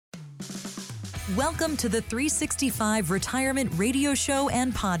Welcome to the 365 Retirement Radio Show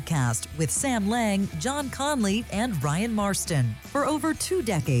and Podcast with Sam Lang, John Conley, and Ryan Marston. For over 2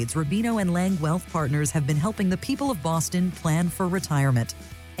 decades, Rubino and Lang Wealth Partners have been helping the people of Boston plan for retirement.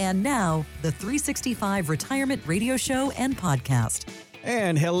 And now, the 365 Retirement Radio Show and Podcast.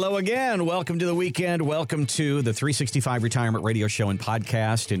 And hello again. Welcome to the weekend. Welcome to the 365 Retirement Radio Show and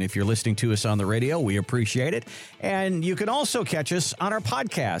Podcast. And if you're listening to us on the radio, we appreciate it. And you can also catch us on our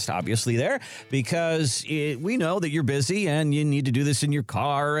podcast, obviously there, because we know that you're busy and you need to do this in your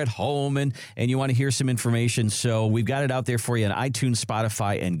car, at home, and you want to hear some information. So we've got it out there for you on iTunes,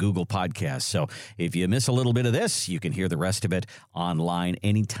 Spotify, and Google Podcasts. So if you miss a little bit of this, you can hear the rest of it online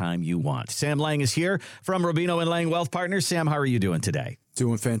anytime you want. Sam Lang is here from Rubino and Lang Wealth Partners. Sam, how are you doing today?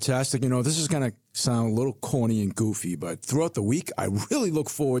 Doing fantastic. You know, this is going to sound a little corny and goofy, but throughout the week, I really look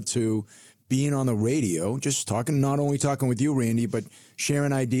forward to being on the radio, just not only talking with you, Randy, but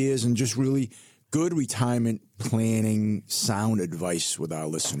sharing ideas and just really good retirement planning, sound advice with our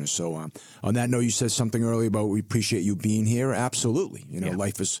listeners. So on that note, you said something earlier about we appreciate you being here. Absolutely. You know,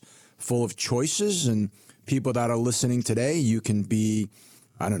 Life is full of choices, and people that are listening today, you can be,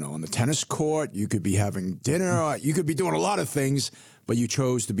 I don't know, on the tennis court, you could be having dinner, you could be doing a lot of things, but you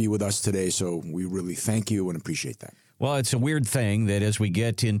chose to be with us today, so we really thank you and appreciate that. Well, it's a weird thing that as we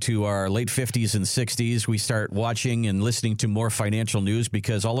get into our late 50s and 60s, we start watching and listening to more financial news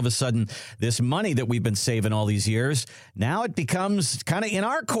because all of a sudden this money that we've been saving all these years, now it becomes kind of in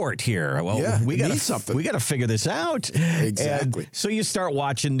our court here. Well, we got to figure this out. Exactly. And so you start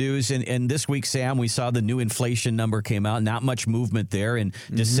watching news, and this week, Sam, we saw the new inflation number came out. Not much movement there. In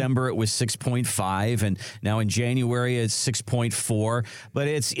December, it was 6.5, and now in January, it's 6.4. But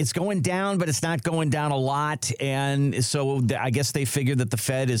it's going down, but it's not going down a lot, and so I guess they figured that the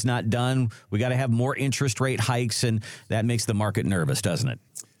Fed is not done. We got to have more interest rate hikes, and that makes the market nervous, doesn't it?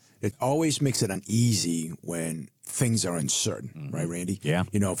 It always makes it uneasy when things are uncertain, right, Randy? Yeah.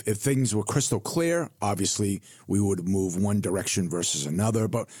 You know, if things were crystal clear, obviously we would move one direction versus another.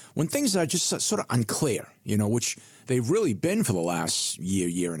 But when things are just sort of unclear, you know, which they've really been for the last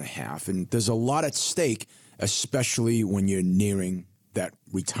year and a half, and there's a lot at stake, especially when you're nearing that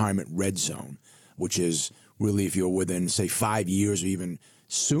retirement red zone, which is really if you're within, say, 5 years or even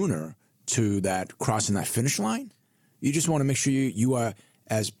sooner to that crossing that finish line, you just want to make sure you are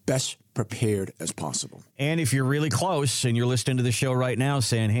as best prepared as possible. And if you're really close and you're listening to the show right now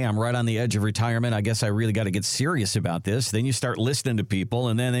saying, hey, I'm right on the edge of retirement, I guess I really got to get serious about this, then you start listening to people,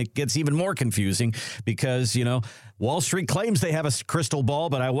 and then it gets even more confusing because, you know, Wall Street claims they have a crystal ball,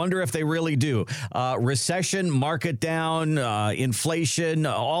 but I wonder if they really do. Recession, market down, inflation,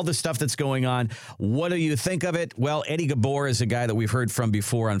 all the stuff that's going on. What do you think of it? Well, Eddie Gabor is a guy that we've heard from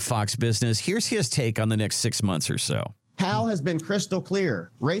before on Fox Business. Here's his take on the next 6 months or so. Powell has been crystal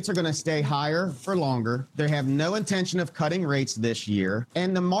clear. Rates are going to stay higher for longer. They have no intention of cutting rates this year.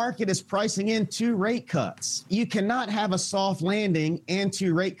 And the market is pricing in 2 rate cuts. You cannot have a soft landing and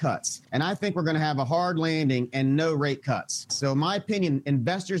 2 rate cuts. And I think we're going to have a hard landing and no rate cuts. So in my opinion,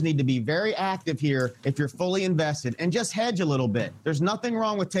 investors need to be very active here if you're fully invested and just hedge a little bit. There's nothing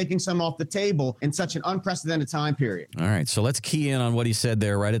wrong with taking some off the table in such an unprecedented time period. All right. So let's key in on what he said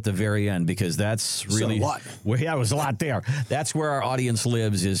there right at the very end, because that's really what? Well, yeah, it was a lot there. That's where our audience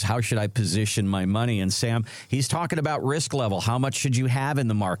lives, is how should I position my money? And Sam, he's talking about risk level. How much should you have in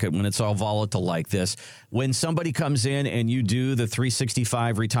the market when it's all volatile like this? When somebody comes in and you do the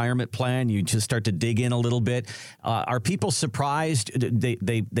 365 retirement plan, you just start to dig in a little bit. Are people surprised?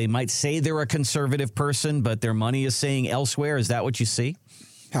 They might say they're a conservative person, but their money is saying elsewhere. Is that what you see?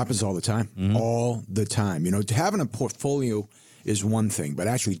 Happens all the time. All the time. You know, having a portfolio is one thing, but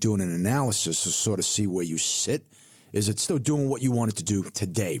actually doing an analysis to sort of see where you sit. Is it still doing what you want it to do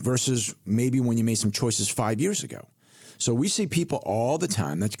today versus maybe when you made some choices 5 years ago? So we see people all the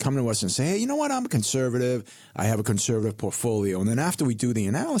time that come to us and say, hey, you know what? I'm a conservative. I have a conservative portfolio. And then after we do the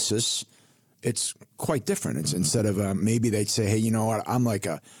analysis, it's quite different. It's instead of maybe they'd say, hey, you know what? I'm like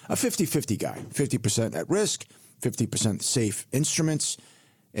a 50-50 guy, 50% at risk, 50% safe instruments.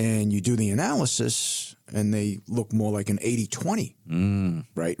 And you do the analysis, and they look more like an 80-20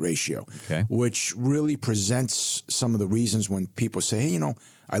 right ratio, which really presents some of the reasons when people say, hey, you know,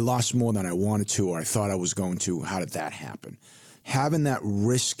 I lost more than I wanted to, or I thought I was going to. How did that happen? Having that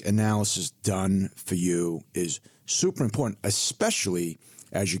risk analysis done for you is super important, especially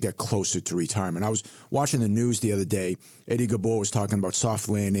as you get closer to retirement. I was watching the news the other day. Eddie Gabor was talking about soft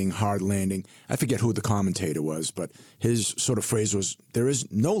landing, hard landing. I forget who the commentator was, but his sort of phrase was, there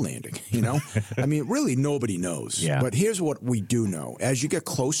is no landing, you know? I mean, really nobody knows. Yeah. But here's what we do know. As you get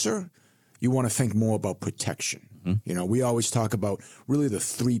closer, you want to think more about protection. You know, we always talk about really the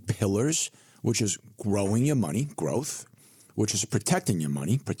 3 pillars which is growing your money, growth, which is protecting your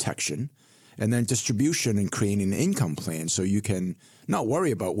money, protection, and then distribution and creating an income plan so you can not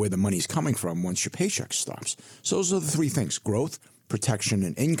worry about where the money's coming from once your paycheck stops. So those are the three things: growth, protection,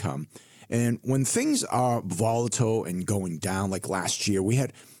 and income. And when things are volatile and going down, like last year, we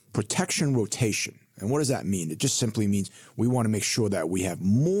had protection rotation. And what does that mean? It just simply means we want to make sure that we have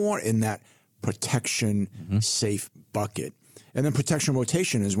more in that protection safe bucket. And then protection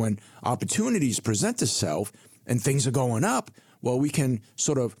rotation is when opportunities present itself and things are going up, well, we can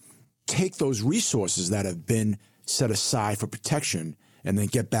sort of take those resources that have been set aside for protection and then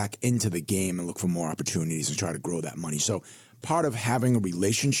get back into the game and look for more opportunities and try to grow that money. So part of having a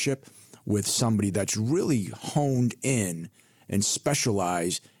relationship with somebody that's really honed in and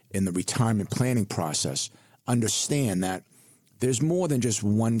specialized in the retirement planning process, understand that there's more than just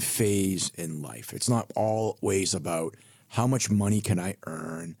one phase in life. It's not always about how much money can I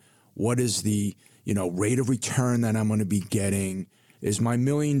earn, what is the rate of return that I'm going to be getting. Is my $1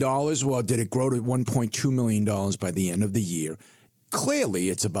 million, well, did it grow to $1.2 million by the end of the year? Clearly,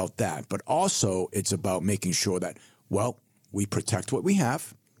 it's about that. But also, it's about making sure that, well, we protect what we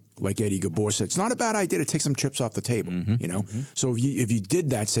have. Like Eddie Gabor said, it's not a bad idea to take some chips off the table, So if you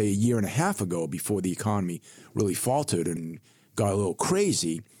did that, say, a year and a half ago before the economy really faltered and got a little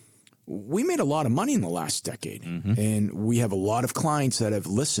crazy, we made a lot of money in the last decade. And we have a lot of clients that have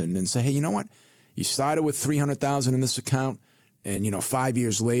listened and say, hey, you know what? You started with $300,000 in this account, and 5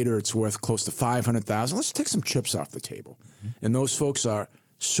 years later, it's worth close to $500,000. Let's take some chips off the table. And those folks are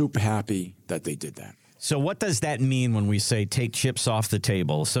super happy that they did that. So what does that mean when we say take chips off the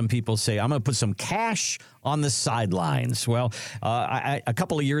table? Some people say, I'm going to put some cash on the sidelines. Well, a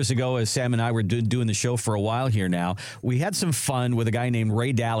couple of years ago, as Sam and I were doing the show for a while here now, we had some fun with a guy named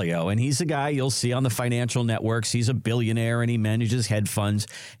Ray Dalio. And he's a guy you'll see on the financial networks. He's a billionaire and he manages hedge funds.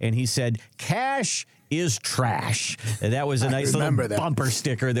 And he said, cash is trash. And that was a nice little bumper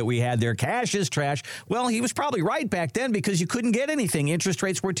sticker that we had there. Cash is trash. Well, he was probably right back then because you couldn't get anything. Interest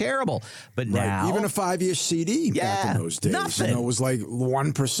rates were terrible. But now, even a 5-year CD back in those days, nothing. It was like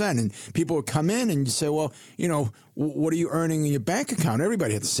 1%. And people would come in and you say, well, what are you earning in your bank account?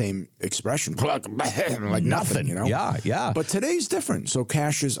 Everybody had the same expression, like nothing. Yeah. But today's different. So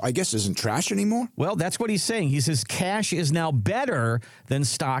cash isn't trash anymore. Well, that's what he's saying. He says cash is now better than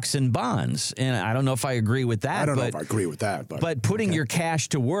stocks and bonds. And I don't know if I agree with that. I don't know if I agree with that. But putting your cash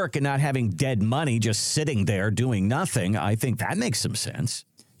to work and not having dead money just sitting there doing nothing, I think that makes some sense.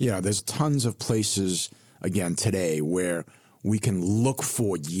 Yeah, there's tons of places, again, today where we can look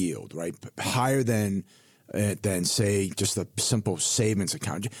for yield, right? Higher than say just a simple savings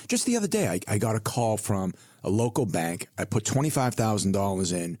account. Just the other day, I got a call from a local bank. I put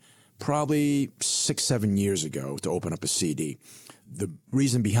 $25,000 in probably 6-7 years ago to open up a CD. The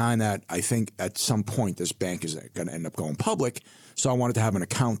reason behind that, I think at some point this bank is going to end up going public. So I wanted to have an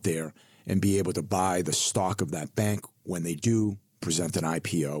account there and be able to buy the stock of that bank when they do present an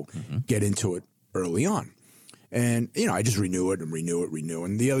IPO, get into it early on. And, I just renew it.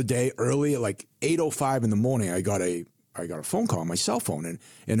 And the other day, early at like 8:05 in the morning, I got a phone call on my cell phone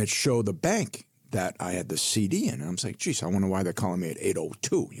and it showed the bank that I had the CD in. And I'm like, geez, I wonder why they're calling me at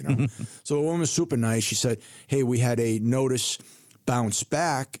 8:02, So the woman was super nice. She said, hey, we had a notice bounce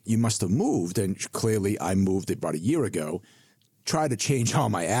back. You must have moved. And clearly I moved about a year ago. Tried to change all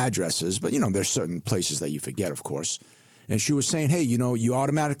my addresses, but, there's certain places that you forget, of course. And she was saying, hey, you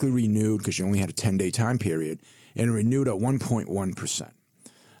automatically renewed because you only had a 10-day time period. And it renewed at 1.1%.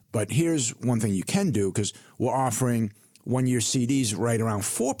 But here's one thing you can do, because we're offering 1-year CDs right around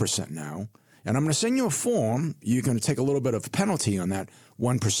 4% now. And I'm going to send you a form. You're going to take a little bit of a penalty on that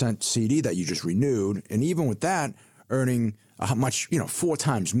 1% CD that you just renewed. And even with that, earning a much, 4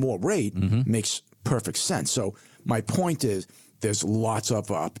 times more rate makes perfect sense. So my point is there's lots of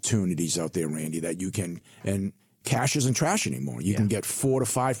opportunities out there, Randy, that you can, and cash isn't trash anymore. You can get 4 to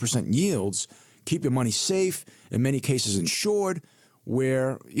 5% yields. Keep your money safe, in many cases insured,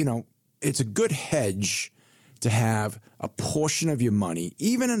 where, it's a good hedge to have a portion of your money,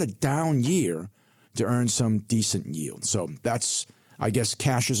 even in a down year, to earn some decent yield. So that's, I guess,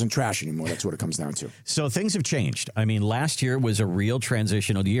 cash isn't trash anymore. That's what it comes down to. So things have changed. I mean, last year was a real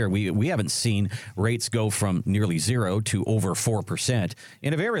transitional year. We haven't seen rates go from nearly 0 to over 4%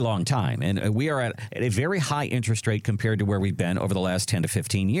 in a very long time. And we are at a very high interest rate compared to where we've been over the last 10 to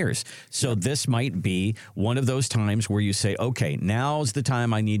 15 years. So this might be one of those times where you say, okay, now's the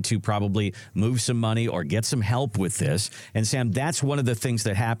time I need to probably move some money or get some help with this. And Sam, that's one of the things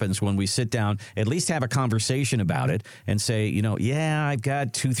that happens when we sit down, at least have a conversation about it and say, I've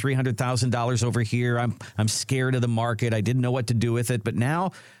got $200,000-$300,000 over here. I'm scared of the market. I didn't know what to do with it. But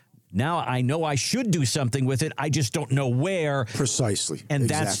now Now I know I should do something with it. I just don't know where. Precisely. And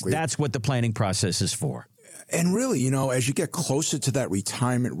exactly. that's what the planning process is for. And really, you know, as you get closer to that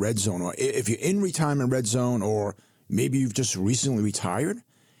retirement red zone, or if you're in retirement red zone, or maybe you've just recently retired,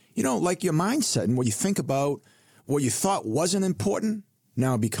 you know, like your mindset and what you think about, what you thought wasn't important,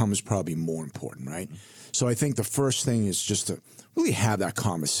 now becomes probably more important, right? So I think the first thing is just to really have that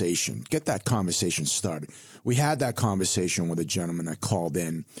conversation, get that conversation started. We had that conversation with a gentleman that called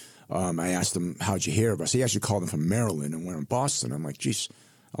in. I asked him, how'd you hear of us? He actually called in from Maryland, and we're in Boston. I'm like, geez,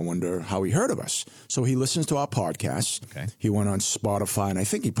 I wonder how he heard of us. So he listens to our podcast. Okay. He went on Spotify, and I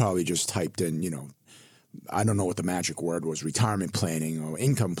think he probably just typed in, you know, I don't know what the magic word was, retirement planning or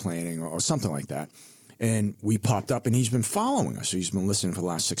income planning or something like that. And we popped up, and he's been following us. So he's been listening for the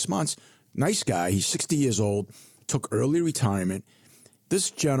last 6 months. Nice guy. He's 60 years old, took early retirement.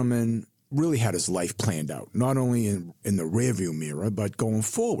 This gentleman really had his life planned out, not only in the rearview mirror, but going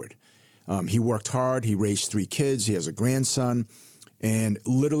forward. He worked hard. He raised 3 kids. He has a grandson. And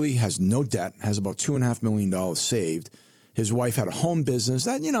literally has no debt, has about $2.5 million saved. His wife had a home business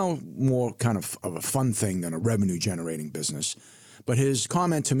that, you know, more kind of a fun thing than a revenue-generating business. But his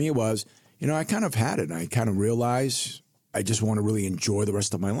comment to me was, you know, I kind of had it. I kind of realized I just want to really enjoy the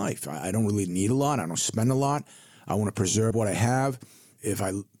rest of my life. I don't really need a lot. I don't spend a lot. I want to preserve what I have. If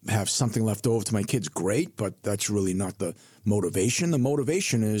I have something left over to my kids, great, but that's really not the motivation. The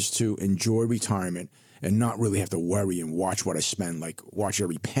motivation is to enjoy retirement and not really have to worry and watch what I spend, like watch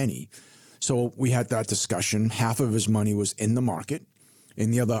every penny. So we had that discussion. Half of his money was in the market,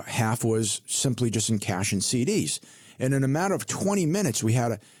 and the other half was simply just in cash and CDs. And in a matter of 20 minutes, we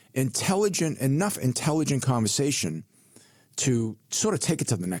had enough intelligent conversation to sort of take it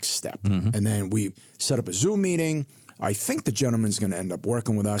to the next step. Mm-hmm. And then we set up a Zoom meeting. I think the gentleman's going to end up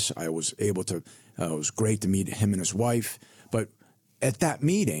working with us. I was able to, it was great to meet him and his wife. But at that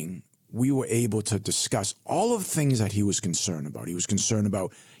meeting, we were able to discuss all of the things that he was concerned about. He was concerned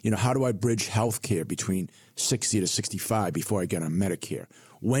about, you know, how do I bridge health care between 60 to 65 before I get on Medicare?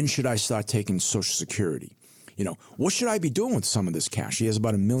 When should I start taking Social Security? You know, what should I be doing with some of this cash? He has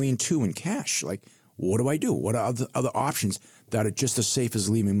about $1.2 million in cash. Like, what do I do? What are other options that are just as safe as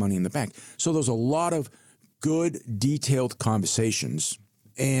leaving money in the bank? So there's a lot of good, detailed conversations.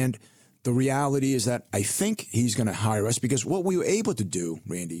 And the reality is that I think he's going to hire us because what we were able to do,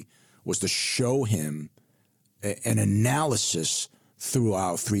 Randy, was to show him an analysis through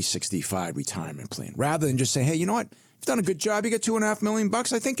our 365 retirement plan, rather than just say, hey, you know what? You've done a good job. You get $2.5 million. I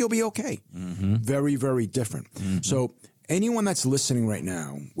think you'll be okay. Mm-hmm. Very, very different. Mm-hmm. So anyone that's listening right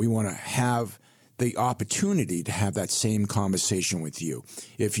now, we want to have the opportunity to have that same conversation with you.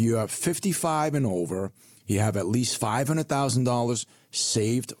 If you are 55 and over, you have at least $500,000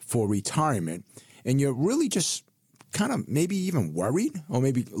 saved for retirement, and you're really just kind of maybe even worried or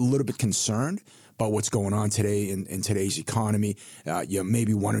maybe a little bit concerned about what's going on today in today's economy. You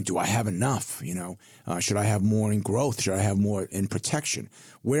maybe wondering, do I have enough? You know, should I have more in growth? Should I have more in protection?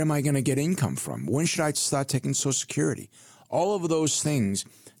 Where am I going to get income from? When should I start taking Social Security? All of those things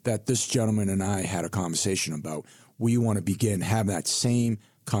that this gentleman and I had a conversation about, we want to begin having that same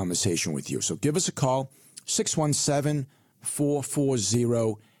conversation with you. So give us a call,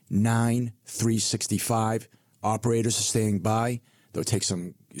 617-440-9365. Operators are standing by. They'll take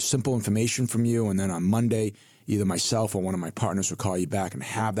some simple information from you, and then on Monday, either myself or one of my partners will call you back and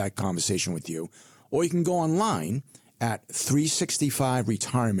have that conversation with you. Or you can go online at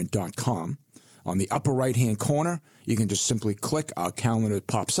 365retirement.com. On the upper right-hand corner, you can just simply click. Our calendar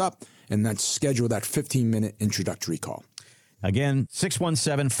pops up, and then schedule that 15-minute introductory call. Again,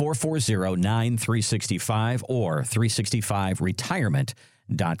 617-440-9365 or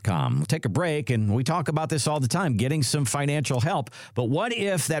 365retirement.com. We'll take a break, and we talk about this all the time, getting some financial help. But what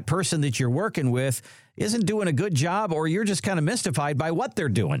if that person that you're working with isn't doing a good job, or you're just kind of mystified by what they're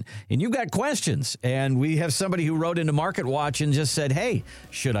doing, and you've got questions? And we have somebody who wrote into Market Watch and just said, hey,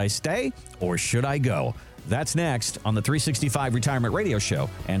 should I stay or should I go? That's next on the 365 Retirement Radio Show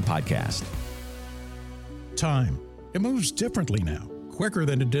and podcast. Time. It moves differently now, quicker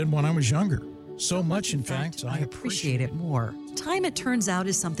than it did when I was younger. So much, in fact, I appreciate it more. Time, it turns out,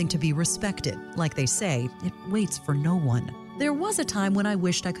 is something to be respected. Like they say, it waits for no one. There was a time when I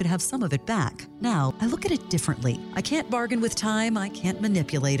wished I could have some of it back. Now, I look at it differently. I can't bargain with time. I can't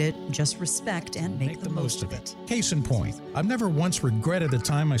manipulate it. Just respect and make the most of it. Case in point, I've never once regretted the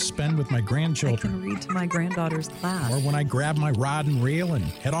time I spend with my grandchildren. I can read to my granddaughter's class. Or when I grab my rod and reel and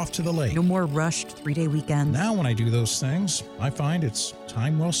head off to the lake. No more rushed 3-day weekends. Now when I do those things, I find it's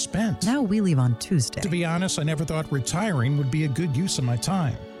time well spent. Now we leave on Tuesday. To be honest, I never thought retiring would be a good use of my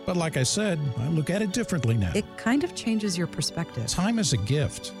time. But like I said, I look at it differently now. It kind of changes your perspective. Time is a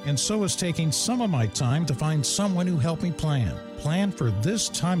gift, and so is taking some of my time to find someone who helped me plan for this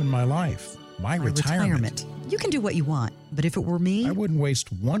time in my life, my retirement. You can do what you want, but if it were me, I wouldn't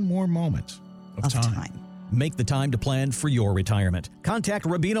waste one more moment of time. Make the time to plan for your retirement. Contact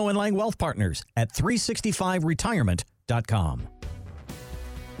Rubino and Lang Wealth Partners at 365retirement.com.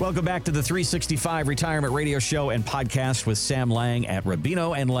 Welcome back to the 365 Retirement Radio Show and Podcast with Sam Lang at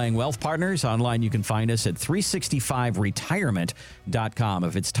Rubino and Lang Wealth Partners. Online, you can find us at 365retirement.com.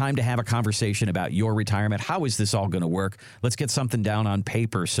 If it's time to have a conversation about your retirement, how is this all going to work? Let's get something down on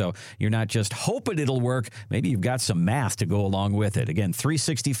paper so you're not just hoping it'll work. Maybe you've got some math to go along with it. Again,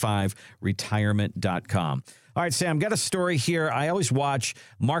 365retirement.com. All right, Sam, got a story here. I always watch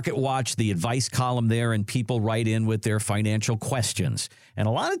Market Watch, the advice column there, and people write in with their financial questions. And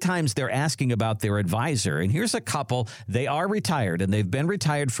a lot of times they're asking about their advisor. And here's a couple. They are retired, and they've been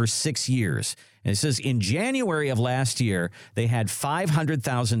retired for 6 years. And it says in January of last year, they had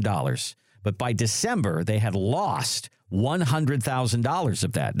 $500,000. But by December, they had lost $100,000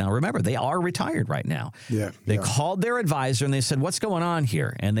 of that. Now, remember, they are retired right now. They called their advisor, and they said, what's going on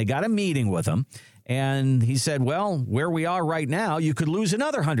here? And they got a meeting with him. And he said, well, where we are right now, you could lose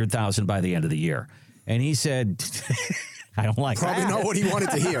another $100,000 by the end of the year. And he said, I don't like Probably that. not what he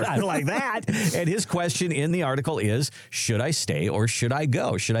wanted to hear. I don't like that. And his question in the article is, should I stay or should I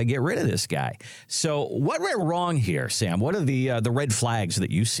go? Should I get rid of this guy? So what went wrong here, Sam? What are the red flags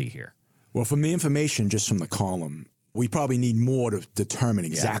that you see here? Well, from the information just from the column, we probably need more to determine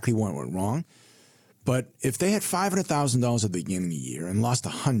exactly what went wrong. But if they had $500,000 at the beginning of the year and lost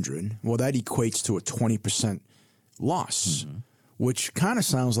 $100,000, well, that equates to a 20% loss, which kind of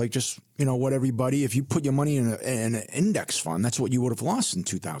sounds like just, what everybody, if you put your money in an index fund, that's what you would have lost in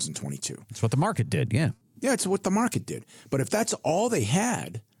 2022. That's what the market did, yeah. Yeah, it's what the market did. But if that's all they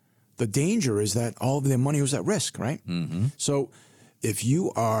had, the danger is that all of their money was at risk, right? So if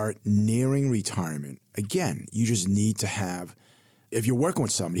you are nearing retirement, again, you just need to have, if you're working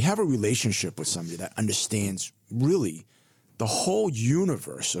with somebody, have a relationship with somebody that understands really the whole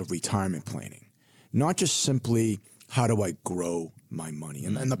universe of retirement planning, not just simply how do I grow my money.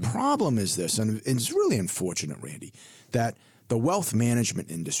 And the problem is this, and it's really unfortunate, Randy, that the wealth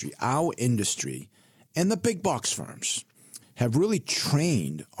management industry, our industry, and the big box firms have really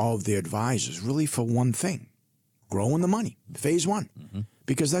trained all of their advisors really for one thing, growing the money, phase one,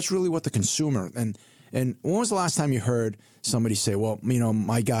 because that's really what the consumer, and when was the last time you heard somebody say, well,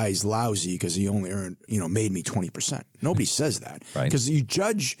 my guy's lousy because he only earned, made me 20%. Nobody says that. Because you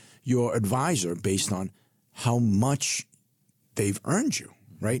judge your advisor based on how much they've earned you,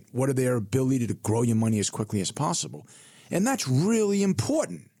 right? What are their ability to grow your money as quickly as possible? And that's really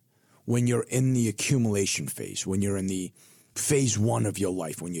important when you're in the accumulation phase, when you're in the phase one of your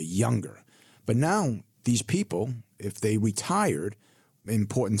life, when you're younger. But now these people, if they retired,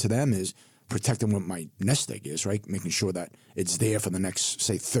 important to them is protecting what my nest egg is, right? Making sure that it's there for the next,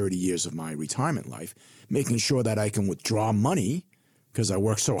 say, 30 years of my retirement life. Making sure that I can withdraw money because I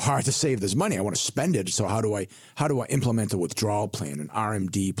work so hard to save this money. I want to spend it. So how do I implement a withdrawal plan, an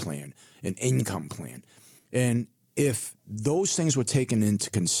RMD plan, an income plan? And if those things were taken into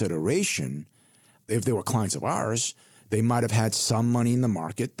consideration, if they were clients of ours, they might have had some money in the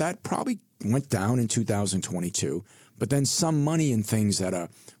market that probably went down in 2022, but then some money in things that are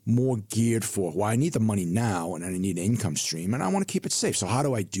more geared for, well, I need the money now and I need an income stream and I want to keep it safe. So how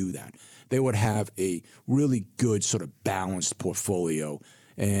do I do that? They would have a really good sort of balanced portfolio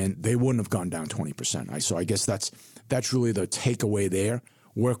and they wouldn't have gone down 20%. So I guess that's really the takeaway there.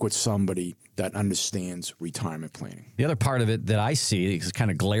 Work with somebody that understands retirement planning. The other part of it that I see is kind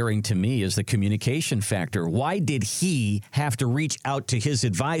of glaring to me is the communication factor. Why did he have to reach out to his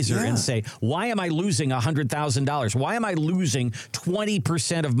advisor and say, why am I losing $100,000? Why am I losing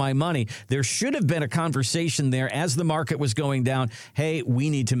 20% of my money? There should have been a conversation there as the market was going down. Hey, we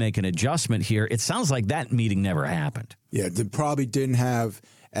need to make an adjustment here. It sounds like that meeting never happened. Yeah, they probably didn't have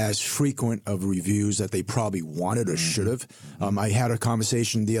as frequent of reviews that they probably wanted or should have. I had a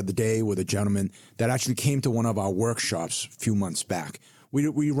conversation the other day with a gentleman that actually came to one of our workshops a few months back.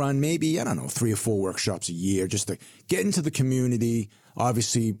 We run maybe, 3 or 4 workshops a year just to get into the community,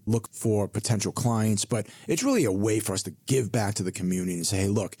 obviously look for potential clients, but it's really a way for us to give back to the community and say, hey,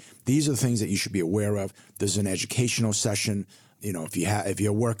 look, these are the things that you should be aware of. There's an educational session. If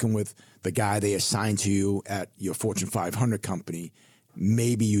you're working with the guy they assigned to you at your Fortune 500 company,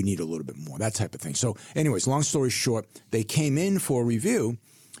 maybe you need a little bit more, that type of thing. So anyways, long story short, they came in for a review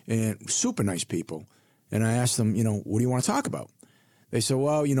and super nice people. And I asked them, what do you want to talk about? They said,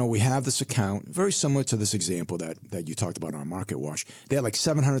 well, we have this account, very similar to this example that you talked about on Market Watch. They had like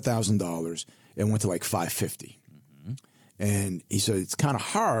 $700,000 and went to like $550,000. Mm-hmm. And he said, it's kind of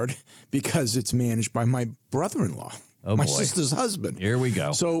hard because it's managed by my brother-in-law. Oh, my boy. sister's husband. Here we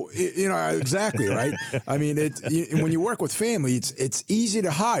go. So, exactly, right? I mean, when you work with family, it's easy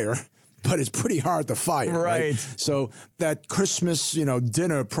to hire, but it's pretty hard to fire. Right. So that Christmas,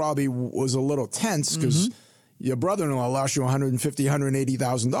 dinner probably was a little tense because your brother-in-law lost you $150,000,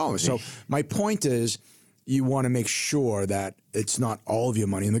 $180,000. So my point is you want to make sure that it's not all of your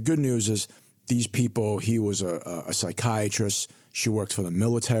money. And the good news is these people, he was a psychiatrist. She worked for the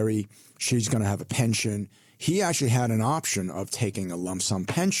military. She's going to have a pension. He actually had an option of taking a lump sum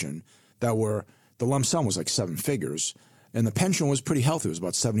pension the lump sum was like 7 figures, and the pension was pretty healthy. It was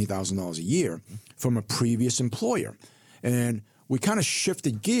about $70,000 a year from a previous employer. And we kind of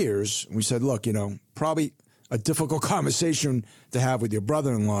shifted gears. We said, look, probably a difficult conversation to have with your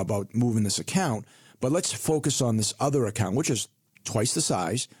brother-in-law about moving this account, but let's focus on this other account, which is twice the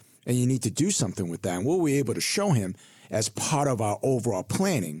size, and you need to do something with that. And what we were able to show him as part of our overall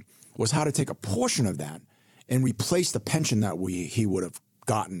planning was how to take a portion of that and replace the pension that he would have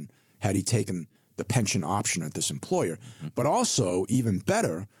gotten had he taken the pension option at this employer. But also, even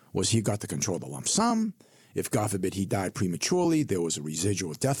better, was he got to control the lump sum. If, God forbid, he died prematurely, there was a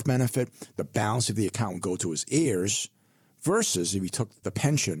residual death benefit. The balance of the account would go to his heirs, versus if he took the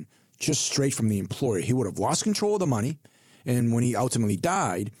pension just straight from the employer, he would have lost control of the money, and when he ultimately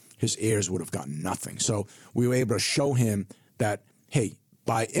died, his heirs would have gotten nothing. So we were able to show him that, hey,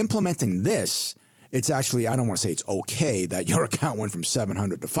 by implementing this, it's actually, I don't want to say it's okay that your account went from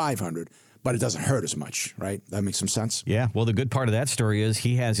 700 to 500, but it doesn't hurt as much, right? That makes some sense? Yeah. Well, the good part of that story is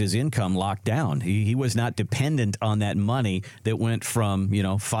he has his income locked down. He was not dependent on that money that went from,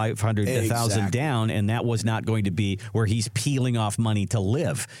 500 to 1,000 down, and that was not going to be where he's peeling off money to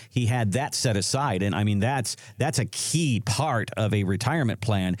live. He had that set aside. And I mean, that's a key part of a retirement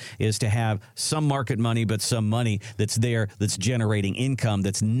plan, is to have some market money, but some money that's there, that's generating income,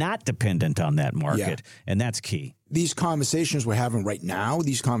 that's not dependent on that market. Yeah. And that's key. These conversations we're having right now,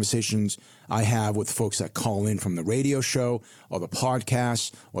 these conversations I have with folks that call in from the radio show or the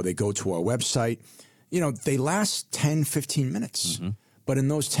podcast, or they go to our website, they last 10, 15 minutes. Mm-hmm. But in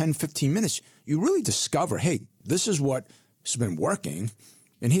those 10, 15 minutes, you really discover, hey, this is what's been working,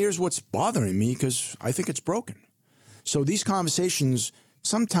 and here's what's bothering me because I think it's broken. So these conversations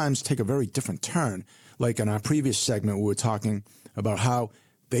sometimes take a very different turn. Like in our previous segment, we were talking about how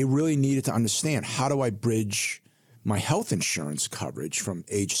they really needed to understand, how do I bridge my health insurance coverage from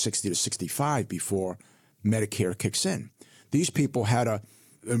age 60 to 65 before Medicare kicks in? These people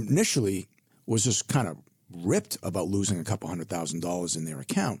initially was just kind of ripped about losing a couple $100,000 in their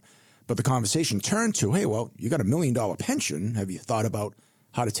account. But the conversation turned to, hey, well, you got $1 million pension. Have you thought about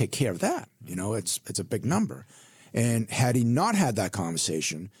how to take care of that? It's a big number. And had he not had that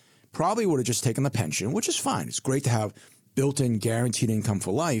conversation, probably would have just taken the pension, which is fine. It's great to have built-in guaranteed income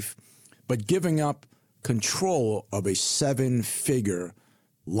for life, but giving up control of a 7-figure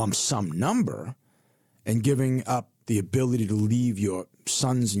lump sum number and giving up the ability to leave your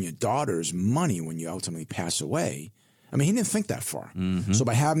sons and your daughters money when you ultimately pass away. I mean, he didn't think that far. Mm-hmm. So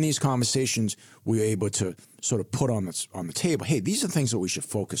by having these conversations, we were able to sort of put on the table, hey, these are things that we should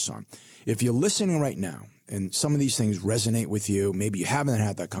focus on. If you're listening right now and some of these things resonate with you, maybe you haven't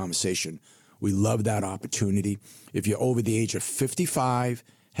had that conversation, we love that opportunity. If you're over the age of 55,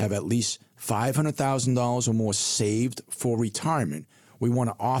 have at least $500,000 or more saved for retirement, we want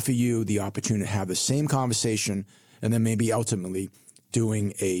to offer you the opportunity to have the same conversation, and then maybe ultimately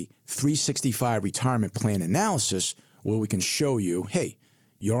doing a 365 retirement plan analysis where we can show you, hey,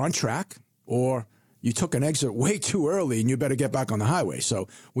 you're on track, or you took an exit way too early and you better get back on the highway. So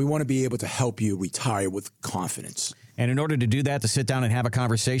we want to be able to help you retire with confidence. And in order to do that, to sit down and have a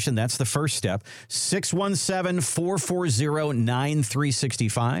conversation, that's the first step.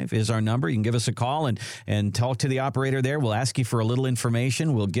 617-440-9365 is our number. You can give us a call and talk to the operator there. We'll ask you for a little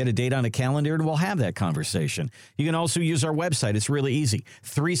information. We'll get a date on a calendar, and we'll have that conversation. You can also use our website. It's really easy,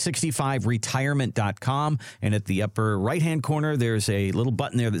 365retirement.com. And at the upper right-hand corner, there's a little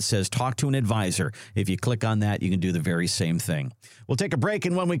button there that says Talk to an Advisor. If you click on that, you can do the very same thing. We'll take a break,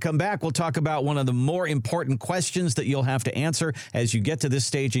 and when we come back, we'll talk about one of the more important questions that you'll have to answer as you get to this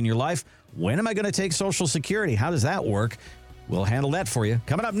stage in your life. When am I going to take Social Security? How does that work? We'll handle that for you.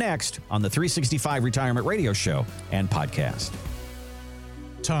 Coming up next on the 365 Retirement Radio Show and Podcast.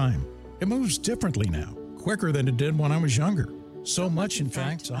 Time. It moves differently now, quicker than it did when I was younger. So much, in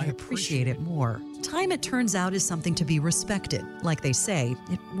fact, I appreciate it more. Time, it turns out, is something to be respected. Like they say,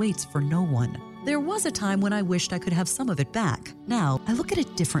 it waits for no one. There was a time when I wished I could have some of it back. Now, I look at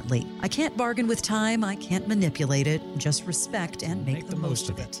it differently. I can't bargain with time, I can't manipulate it, just respect and make the most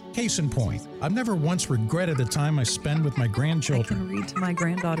of it. Case in point, I've never once regretted the time I spend with my I grandchildren. can read to my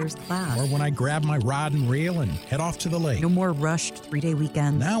granddaughter's class. Or when I grab my rod and reel and head off to the lake. No more rushed 3-day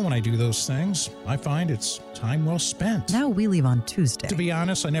weekends. Now when I do those things, I find it's time well spent. Now we leave on Tuesday. To be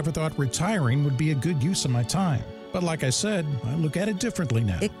honest, I never thought retiring would be a good use of my time. But like I said, I look at it differently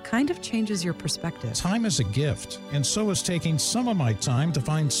now. It kind of changes your perspective. Time is a gift, and so is taking some of my time to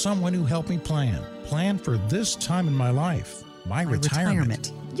find someone who helped me plan. Plan for this time in my life, my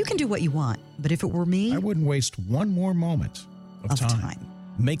retirement. You can do what you want, but if it were me, I wouldn't waste one more moment of time.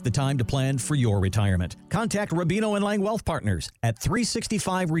 Make the time to plan for your retirement. Contact Rubino & Lang Wealth Partners at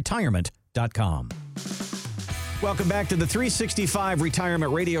 365retirement.com. Welcome back to the 365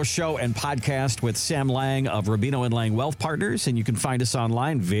 Retirement Radio Show and Podcast with Sam Lang of Rubino & Lang Wealth Partners. And you can find us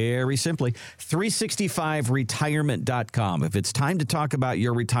online very simply, 365retirement.com. If it's time to talk about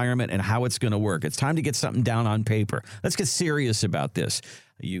your retirement and how it's going to work, it's time to get something down on paper. Let's get serious about this.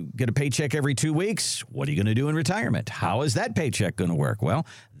 You get a paycheck every 2 weeks. What are you going to do in retirement? How is that paycheck going to work? Well,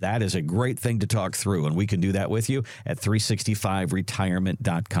 that is a great thing to talk through, and we can do that with you at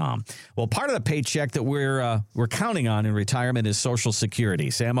 365retirement.com. Well, part of the paycheck that we're counting on in retirement is Social Security.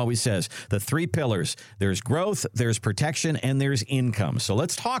 Sam always says the 3 pillars. There's growth, there's protection, and there's income. So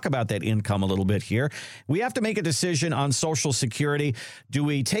let's talk about that income a little bit here. We have to make a decision on Social Security. Do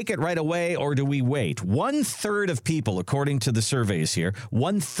we take it right away or do we wait? 1/3 of people, according to the surveys here,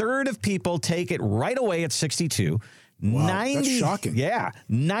 1/3 of people take it right away at 62. Wow, that's shocking. Yeah,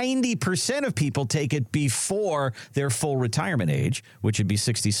 90% of people take it before their full retirement age, which would be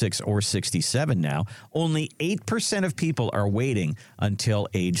 66 or 67 now. Only 8% of people are waiting until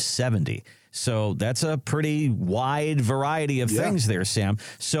age 70. So that's a pretty wide variety of things there, Sam.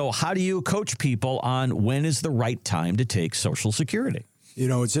 So how do you coach people on when is the right time to take Social Security? You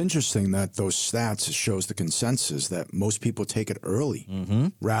know, it's interesting that those stats shows the consensus that most people take it early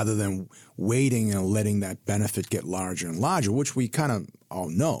rather than waiting and letting that benefit get larger and larger, which we kind of all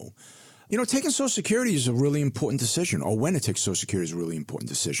know. You know, taking Social Security is a really important decision, or when to take Social Security is a really important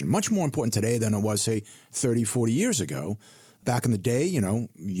decision. Much more important today than it was, say, 30, 40 years ago. Back in the day, you know,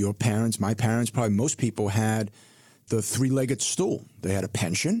 your parents, my parents, probably most people had the 3-legged stool. They had a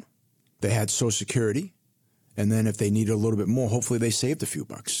pension, they had Social Security, and then if they needed a little bit more, hopefully they saved a few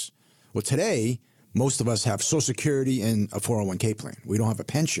bucks. Well, today, most of us have Social Security and a 401k plan. We don't have a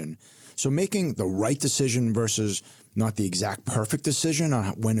pension. So making the right decision versus not the exact perfect decision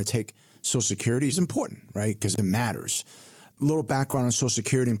on when to take Social Security is important, right? Because it matters. A little background on Social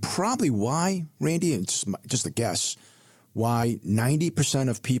Security and probably why, Randy, it's just a guess, why 90%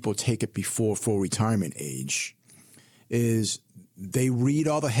 of people take it before full retirement age is they read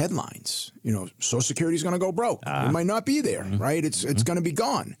all the headlines. You know, Social Security is going to go broke. It might not be there, right? It's going to be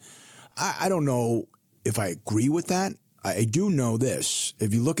gone. I don't know if I agree with that. I do know this.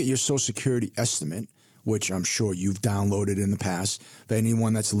 If you look at your Social Security estimate, which I'm sure you've downloaded in the past, for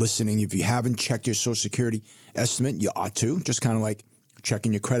anyone that's listening, if you haven't checked your Social Security estimate, you ought to. Just kind of like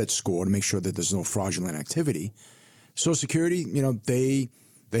checking your credit score to make sure that there's no fraudulent activity. Social Security, you know, they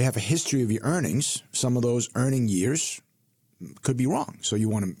have a history of your earnings. Some of those earning years could be wrong. So you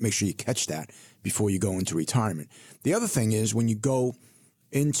want to make sure you catch that before you go into retirement. The other thing is when you go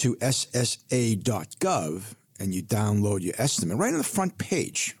into SSA.gov and you download your estimate, right on the front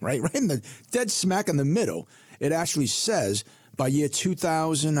page, right in the dead smack in the middle, it actually says by year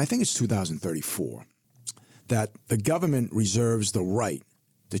 2000, I think it's 2034, that the government reserves the right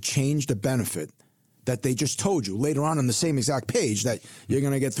to change the benefit that they just told you later on the same exact page that you're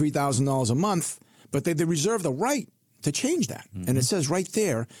going to get $3,000 a month, but they reserve the right to change that. And it says right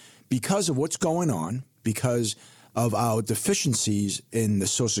there, because of what's going on, because of our deficiencies in the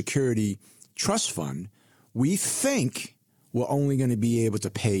Social Security Trust Fund, we think we're only going to be able to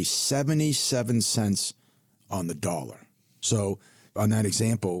pay 77 cents on the dollar. So on that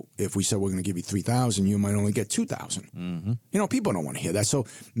example, if we said we're going to give you $3,000, you might only get $2,000. You know, people don't want to hear that. So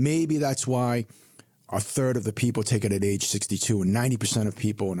maybe that's why a third of the people take it at age 62, and 90% of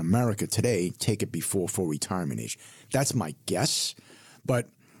people in America today take it before full retirement age. That's my guess, but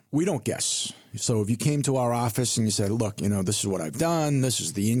we don't guess. So if you came to our office and you said, look, you know, this is what I've done, this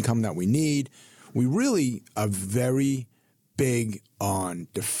is the income that we need, we really are very big on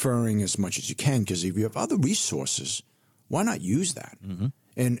deferring as much as you can, because if you have other resources, why not use that?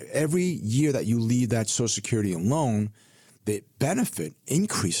 And every year that you leave that Social Security alone, the benefit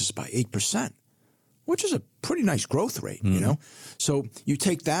increases by 8%. Which is a pretty nice growth rate, you know? So you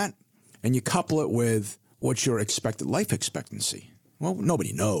take that and you couple it with what's your expected life expectancy, Well,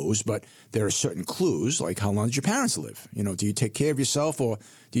 nobody knows, but there are certain clues, like how long did your parents live? Do you take care of yourself, or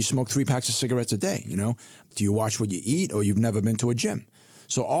do you smoke 3 packs of cigarettes a day? Do you watch what you eat, or you've never been to a gym?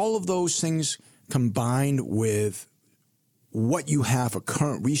 So all of those things combined with what you have for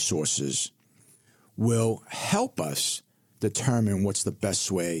current resources will help us determine what's the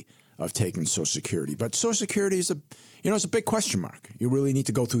best way of taking Social Security. But Social Security is it's a big question mark. You really need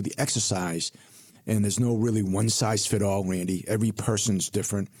to go through the exercise, and there's no really one size fit all, Randy. Every person's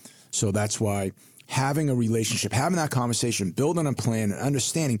different. So that's why having a relationship, having that conversation, building a plan, and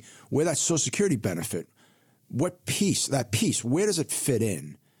understanding where that Social Security benefit, where does it fit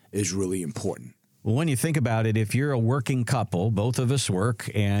in, is really important. Well, when you think about it, if you're a working couple, both of us work,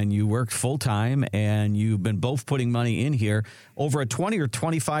 and you work full time, and you've been both putting money in here over a 20 or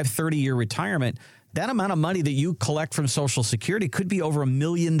 25, 30-year retirement, that amount of money that you collect from Social Security could be over $1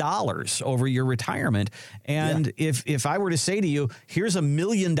 million over your retirement. And if I were to say to you, here's $1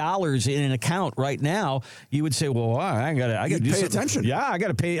 million in an account right now, you would say, well, I got to pay attention. Yeah, I got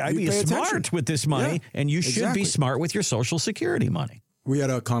to pay. I'd be smart with this money, and you should be smart with your Social Security money. We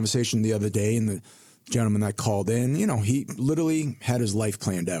had a conversation the other day, and the gentleman that called in, he literally had his life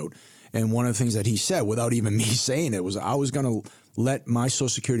planned out. And one of the things that he said, without even me saying it, was I was going to let my Social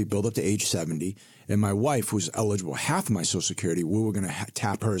Security build up to age 70, and my wife, who's eligible half of my Social Security, we were going to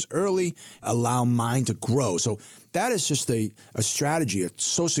tap hers early, allow mine to grow. So that is just a strategy, a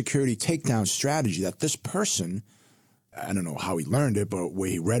Social Security takedown strategy that this person, I don't know how he learned it, but where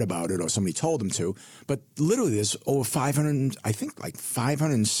he read about it or somebody told him to, but literally there's over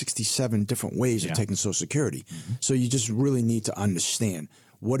 567 different ways of taking Social Security. Mm-hmm. So you just really need to understand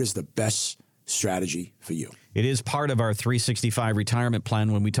what is the best strategy for you. It is part of our 365 retirement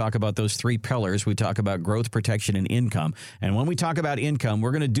plan. When we talk about those 3 pillars, we talk about growth, protection, and income. And when we talk about income,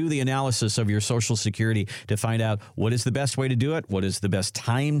 we're going to do the analysis of your Social Security to find out what is the best way to do it, what is the best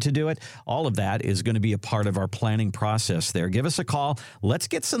time to do it. All of that is going to be a part of our planning process there. Give us a call. Let's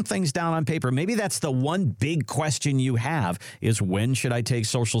get some things down on paper. Maybe that's the one big question you have is, when should I take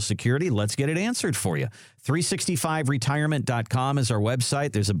Social Security? Let's get it answered for you. 365retirement.com is our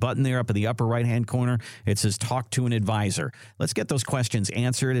website. There's a button there up in the upper right-hand corner. It says Talk to an Advisor. Let's get those questions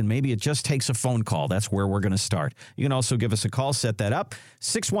answered, and maybe it just takes a phone call. That's where we're going to start. You can also give us a call, set that up,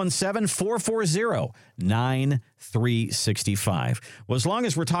 617-440-9365. Well, as long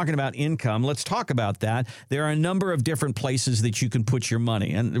as we're talking about income, let's talk about that. There are a number of different places that you can put your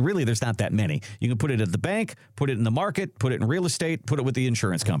money, and really there's not that many. You can put it at the bank, put it in the market, put it in real estate, put it with the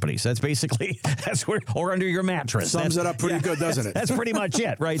insurance companies. That's basically, or under your mattress. Sums it up pretty good, doesn't it? That's pretty much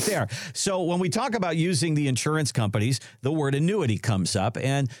it right there. So when we talk about using the insurance companies, the word annuity comes up,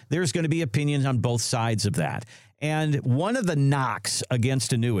 and there's going to be opinions on both sides of that. And one of the knocks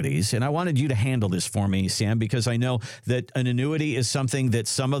against annuities, and I wanted you to handle this for me, Sam, because I know that an annuity is something that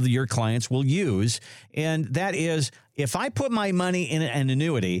some of your clients will use, and that is, if I put my money in an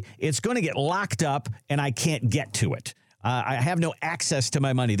annuity, it's going to get locked up and I can't get to it. I have no access to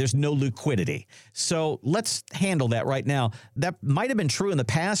my money. There's no liquidity. So let's handle that right now. That might have been true in the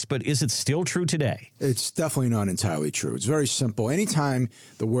past, but is it still true today? It's definitely not entirely true. It's very simple. Anytime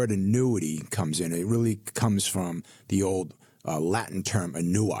the word annuity comes in, it really comes from the old Latin term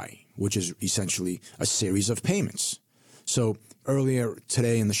annui, which is essentially a series of payments. So earlier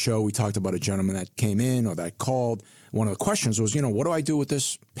today in the show, we talked about a gentleman that came in or that called. One of the questions was, what do I do with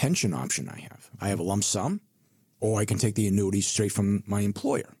this pension option I have? I have a lump sum, or I can take the annuity straight from my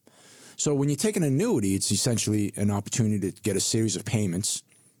employer. So when you take an annuity, it's essentially an opportunity to get a series of payments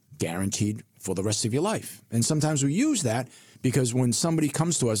guaranteed for the rest of your life. And sometimes we use that because when somebody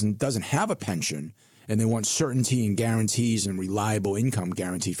comes to us and doesn't have a pension and they want certainty and guarantees and reliable income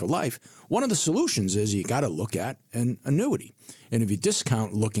guaranteed for life, one of the solutions is you got to look at an annuity. And if you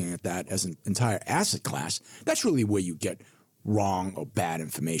discount looking at that as an entire asset class, that's really where you get wrong or bad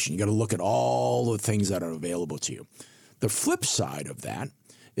information. You got to look at all the things that are available to you. The flip side of that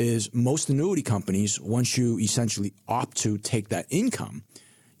is most annuity companies, once you essentially opt to take that income,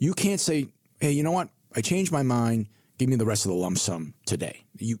 you can't say, hey, you know what? I changed my mind. Give me the rest of the lump sum today.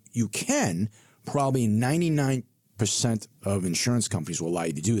 You can. Probably 99% of insurance companies will allow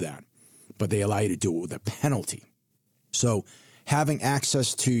you to do that, but they allow you to do it with a penalty. So having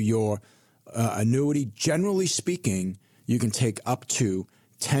access to your annuity, generally speaking, you can take up to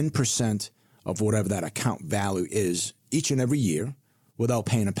 10% of whatever that account value is each and every year without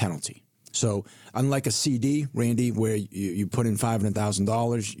paying a penalty. So unlike a CD, Randy, where you put in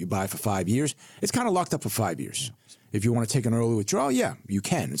 $500,000, you buy for 5 years, it's kind of locked up for 5 years. If you want to take an early withdrawal, yeah, you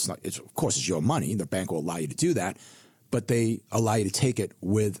can. Of course, it's your money. The bank will allow you to do that, but they allow you to take it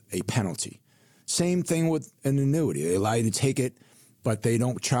with a penalty. Same thing with an annuity. They allow you to take it but they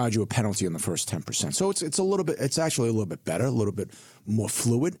don't charge you a penalty on the first 10%. So it's actually a little bit better, a little bit more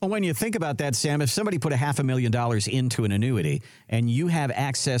fluid. Well, when you think about that, Sam, if somebody put $500,000 into an annuity and you have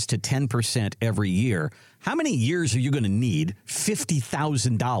access to 10% every year, how many years are you going to need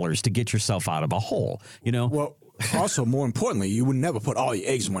 $50,000 to get yourself out of a hole? You know? Well, also, more importantly, you would never put all your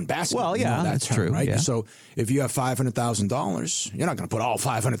eggs in one basket. Well, yeah, that's true, right? Yeah. So if you have $500,000, you're not going to put all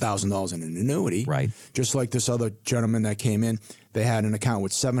 $500,000 in an annuity. Right. Just like this other gentleman that came in, they had an account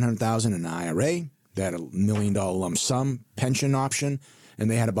with $700,000 in an IRA. They had $1 million lump sum pension option,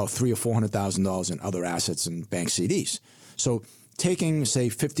 and they had about $300,000 or $400,000 in other assets and bank CDs. So taking, say,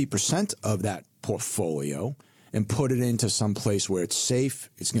 50% of that portfolio and put it into some place where it's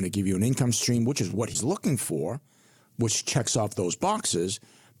safe, it's going to give you an income stream, which is what he's looking for, which checks off those boxes,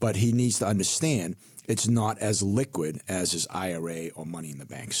 but he needs to understand it's not as liquid as his IRA or money in the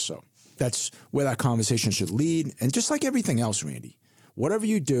bank. So that's where that conversation should lead. And just like everything else, Randy, whatever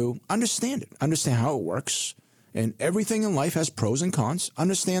you do, understand it. Understand how it works. And everything in life has pros and cons.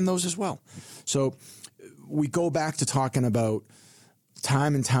 Understand those as well. So we go back to talking about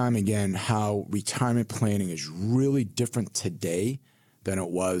time and time again how retirement planning is really different today than it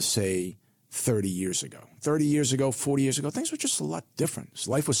was, say, 30 years ago. 30 years ago, 40 years ago, things were just a lot different.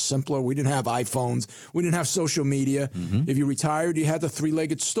 Life was simpler. We didn't have iPhones. We didn't have social media. Mm-hmm. If you retired, you had the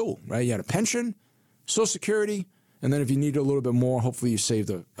three-legged stool, right? You had a pension, Social Security, and then if you needed a little bit more, hopefully you saved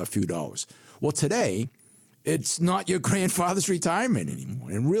a few dollars. Well, today, it's not your grandfather's retirement anymore.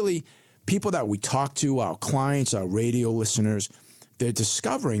 And really, people that we talk to, our clients, our radio listeners, they're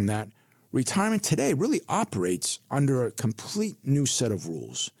discovering that retirement today really operates under a complete new set of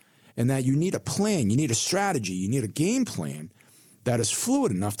rules, and that you need a plan, you need a strategy, you need a game plan that is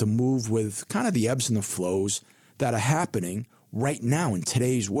fluid enough to move with kind of the ebbs and the flows that are happening right now in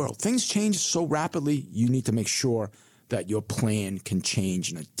today's world. Things change so rapidly, you need to make sure that your plan can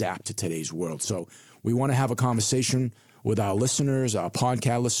change and adapt to today's world. So we want to have a conversation with our listeners, our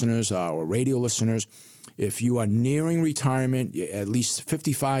podcast listeners, our radio listeners. If you are nearing retirement, you're at least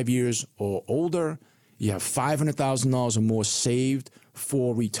 55 years or older, you have $500,000 or more saved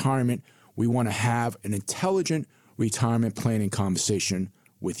for retirement, we want to have an intelligent retirement planning conversation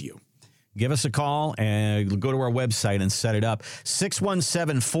with you. Give us a call and go to our website and set it up.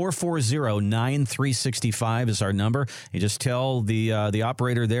 617-440-9365 is our number. You just tell the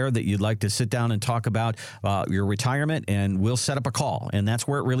operator there that you'd like to sit down and talk about your retirement, and we'll set up a call. And that's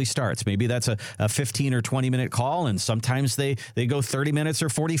where it really starts. Maybe that's a 15 or 20-minute call, and sometimes they go 30 minutes or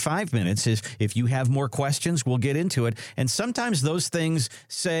 45 minutes. If you have more questions, we'll get into it. And sometimes those things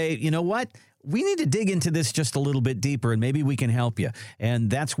say, you know what? We need to dig into this just a little bit deeper, and maybe we can help you. And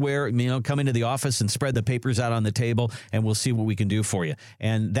that's where, come into the office and spread the papers out on the table, and we'll see what we can do for you.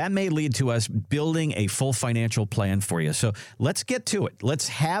 And that may lead to us building a full financial plan for you. So let's get to it. Let's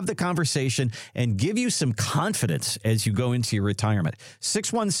have the conversation and give you some confidence as you go into your retirement.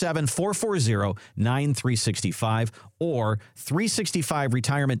 617-440-9365 or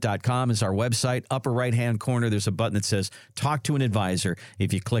 365retirement.com is our website. Upper right-hand corner, there's a button that says Talk to an Advisor.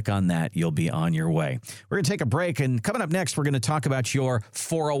 If you click on that, you'll be on your way. We're going to take a break, and coming up next, we're going to talk about your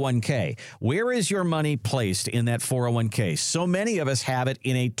 401k. Where is your money placed in that 401k? So many of us have it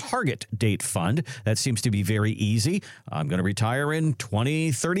in a target date fund. That seems to be very easy. I'm going to retire in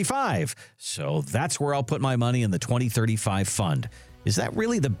 2035, so that's where I'll put my money, in the 2035 fund. Is that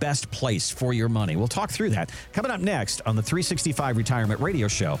really the best place for your money? We'll talk through that coming up next on the 365 Retirement Radio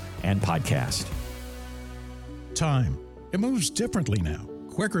Show and Podcast. Time. It moves differently now,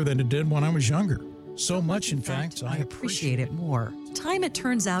 quicker than it did when I was younger. So much, in fact, I appreciate it more. Time, it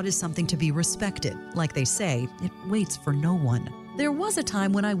turns out, is something to be respected. Like they say, it waits for no one. There was a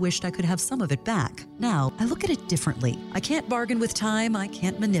time when I wished I could have some of it back. Now, I look at it differently. I can't bargain with time, I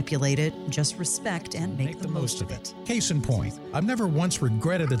can't manipulate it, just respect and make the most of it. Case in point, I've never once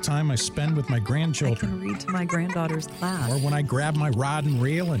regretted the time I spend with my grandchildren. I can read to my granddaughter's class. Or when I grab my rod and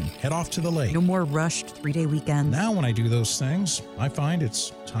reel and head off to the lake. No more rushed 3-day weekends. Now when I do those things, I find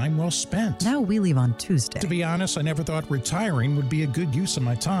it's time well spent. Now we leave on Tuesday. To be honest, I never thought retiring would be a good use of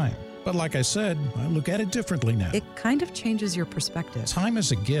my time. But like I said, I look at it differently now. It kind of changes your perspective. Time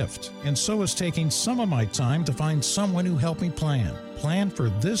is a gift, and so is taking some of my time to find someone who helped me plan. Plan for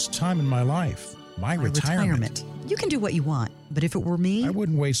this time in my life, my retirement. You can do what you want, but if it were me, I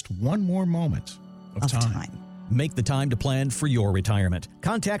wouldn't waste one more moment of time. Make the time to plan for your retirement.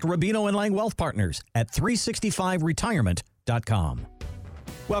 Contact Rubino & Lang Wealth Partners at 365retirement.com.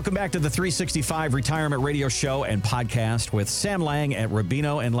 Welcome back to the 365 Retirement Radio Show and Podcast with Sam Lang at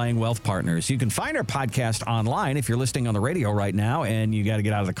Rubino and Lang Wealth Partners. You can find our podcast online if you're listening on the radio right now and you got to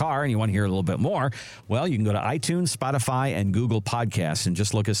get out of the car and you want to hear a little bit more. Well, you can go to iTunes, Spotify, and Google Podcasts and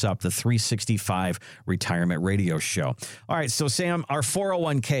just look us up, the 365 Retirement Radio Show. All right, so Sam, our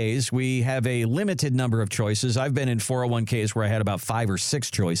 401ks, we have a limited number of choices. I've been in 401ks where I had about 5 or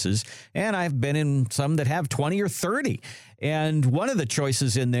 6 choices, and I've been in some that have 20 or 30. And one of the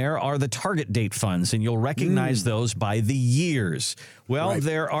choices in there are the target date funds, and you'll recognize those by the years. Well,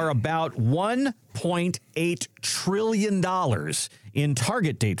 there are about $1.8 trillion in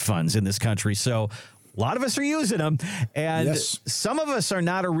target date funds in this country. So a lot of us are using them, and some of us are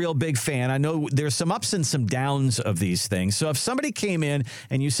not a real big fan. I know there's some ups and some downs of these things. So if somebody came in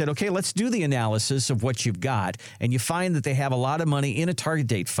and you said, okay, let's do the analysis of what you've got, and you find that they have a lot of money in a target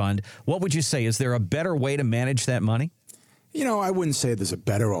date fund, what would you say? Is there a better way to manage that money? You know, I wouldn't say there's a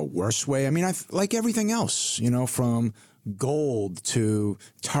better or worse way. I mean, like everything else, you know, from gold to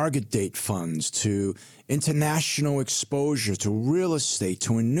target date funds to international exposure to real estate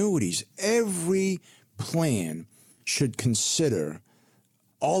to annuities, every plan should consider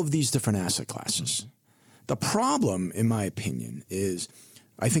all of these different asset classes. The problem, in my opinion, is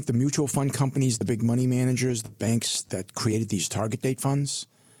I think the mutual fund companies, the big money managers, the banks that created these target date funds,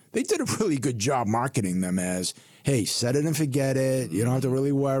 they did a really good job marketing them as, hey, set it and forget it. You don't have to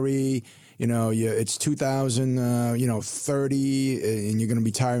really worry. You know, it's 2030, and you're going to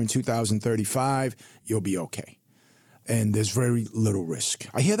retire in 2035. You'll be okay. And there's very little risk.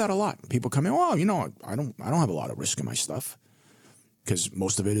 I hear that a lot. People come in, well, you know, I don't have a lot of risk in my stuff because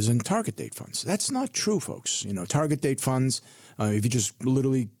most of it is in target date funds. That's not true, folks. You know, target date funds, if you just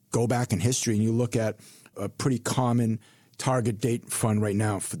literally go back in history and you look at a pretty common target date fund right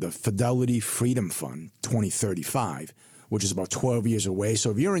now for the Fidelity Freedom Fund 2035, which is about 12 years away.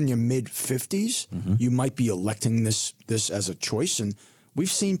 So if you're in your mid-50s, you might be electing this as a choice. And we've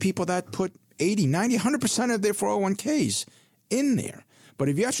seen people that put 80, 90, 100% of their 401ks in there. But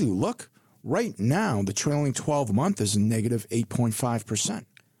if you actually look, right now, the trailing 12-month is a negative 8.5%.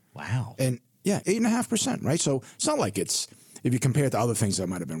 Wow. And, 8.5%, right? So it's not like it's... If you compare it to other things that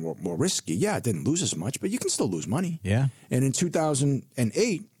might have been more risky, it didn't lose as much, but you can still lose money. Yeah. And in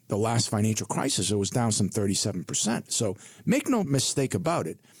 2008, the last financial crisis, it was down some 37%. So make no mistake about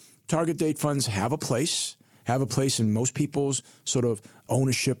it. Target date funds have a place in most people's sort of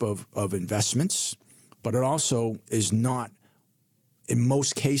ownership of investments, but it also is not, in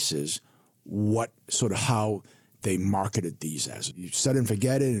most cases, what sort of how they marketed these as. You set and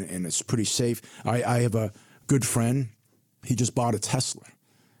forget it, and it's pretty safe. I have a good friend. He just bought a Tesla.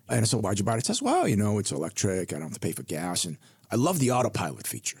 And I said, why'd you buy a Tesla? Well, you know, it's electric. I don't have to pay for gas. And I love the autopilot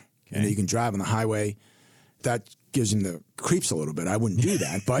feature. Okay. You know, you can drive on the highway. That gives him the creeps a little bit. I wouldn't do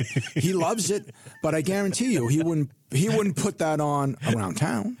that, but he loves it. But I guarantee you, he wouldn't put that on around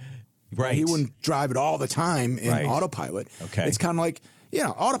town. Right. He wouldn't drive it all the time in autopilot. Okay. It's kind of like, you know,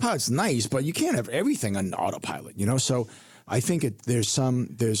 autopilot's nice, but you can't have everything on autopilot, you know? So I think there's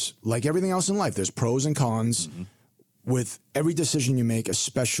like everything else in life, there's pros and cons. With every decision you make,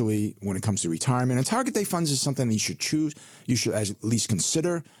 especially when it comes to retirement. And target date funds is something that you should choose, you should at least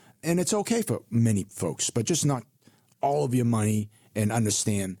consider. And it's okay for many folks, but just not all of your money, and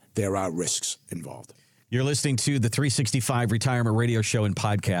understand there are risks involved. You're listening to the 365 Retirement Radio Show and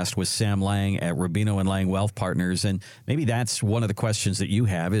Podcast with Sam Lang at Rubino and Lang Wealth Partners. And maybe that's one of the questions that you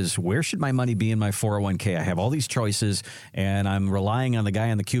have is, where should my money be in my 401k? I have all these choices, and I'm relying on the guy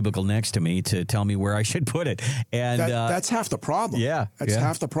in the cubicle next to me to tell me where I should put it. And that's half the problem. Yeah. That's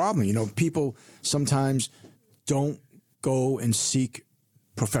half the problem. You know, people sometimes don't go and seek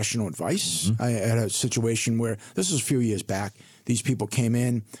professional advice. I had a situation where, this was a few years back, these people came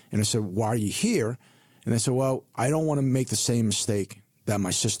in and I said, why are you here? And they said, well, I don't want to make the same mistake that my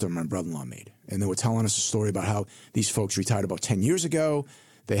sister and my brother-in-law made. And they were telling us a story about how these folks retired about 10 years ago.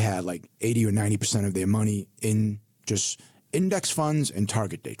 They had like 80 or 90% of their money in just index funds and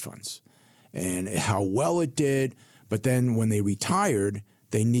target date funds, and how well it did. But then when they retired,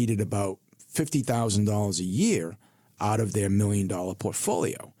 they needed about $50,000 a year out of their $1 million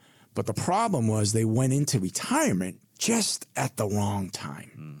portfolio. But the problem was they went into retirement just at the wrong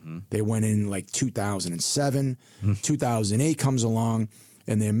time. They went in like 2007, 2008 comes along,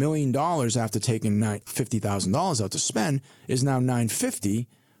 and their $1 million after taking $50,000 out to spend is now $950.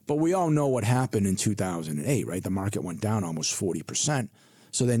 But we all know what happened in 2008, right? The market went down almost 40%.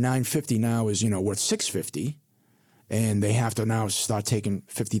 So their $950 now is, worth $650, and they have to now start taking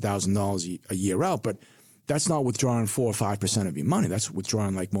 $50,000 a year out. But that's not withdrawing 4 or 5% of your money. That's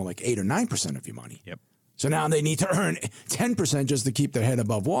withdrawing more like 8 or 9% of your money. Yep. So now they need to earn 10% just to keep their head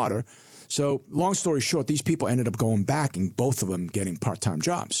above water. So long story short, these people ended up going back and both of them getting part-time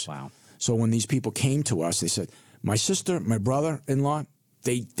jobs. Wow. So when these people came to us, they said, my sister, my brother-in-law,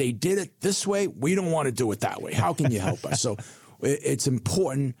 they did it this way. We don't want to do it that way. How can you help us? So it's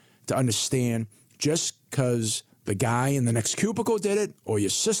important to understand just because the guy in the next cubicle did it, or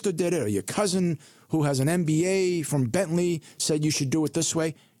your sister did it, or your cousin who has an MBA from Bentley said you should do it this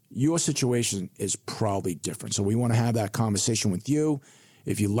way, your situation is probably different. So we want to have that conversation with you.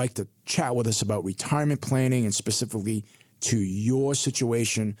 If you'd like to chat with us about retirement planning and specifically to your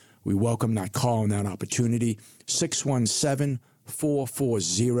situation, we welcome that call and that opportunity.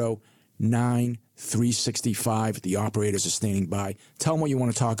 617-440-9365. The operators are standing by. Tell them what you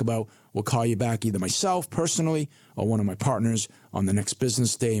want to talk about. We'll call you back, either myself personally or one of my partners on the next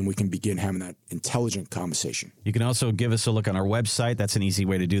business day, and we can begin having that intelligent conversation. You can also give us a look on our website. That's an easy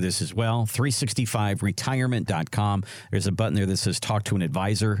way to do this as well, 365retirement.com. There's a button there that says Talk to an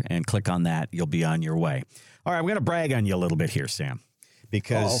Advisor, and click on that. You'll be on your way. All right, I'm going to brag on you a little bit here, Sam.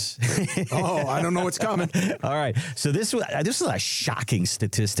 Because I don't know what's coming. All right. So this is a shocking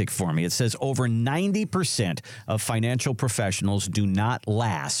statistic for me. It says over 90% of financial professionals do not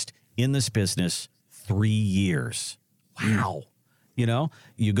last in this business 3 years. Wow. You know,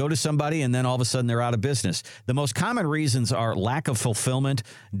 you go to somebody and then all of a sudden they're out of business. The most common reasons are lack of fulfillment,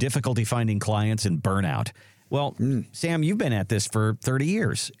 difficulty finding clients, and burnout. Well, Sam, you've been at this for 30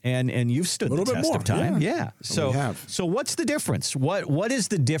 years, and you've stood the test of time. Yeah. So what's the difference? What is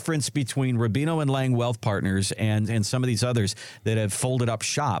the difference between Rubino and Lang Wealth Partners and some of these others that have folded up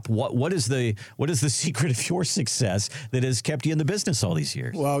shop? What is the secret of your success that has kept you in the business all these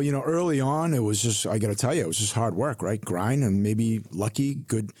years? Well, you know, early on, it was just, I got to tell you, it was just hard work, right? Grind and maybe lucky,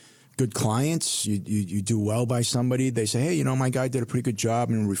 good clients. You do well by somebody. They say, hey, you know, my guy did a pretty good job,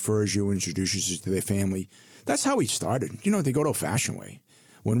 and refers you, introduces you to their family. That's how we started. You know, they go to a fashion way.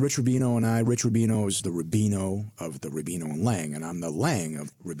 When Rich Rubino Rubino is the Rubino of the Rubino and Lang, and I'm the Lang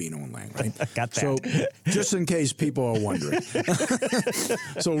of Rubino and Lang, right? Got that. So just in case people are wondering.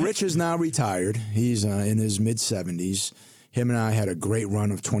 So Rich is now retired. He's in his mid-70s. Him and I had a great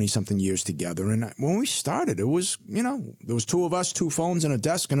run of 20-something years together. And when we started, it was, you know, there was two of us, two phones and a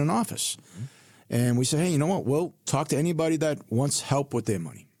desk and an office. Mm-hmm. And we said, hey, you know what? We'll talk to anybody that wants help with their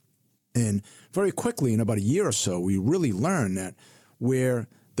money. And very quickly, in about a year or so, we really learned that where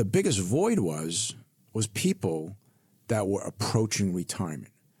the biggest void was people that were approaching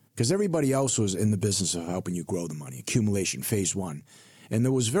retirement. Because everybody else was in the business of helping you grow the money, accumulation, phase one. And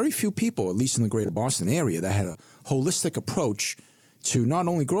there was very few people, at least in the greater Boston area, that had a holistic approach to not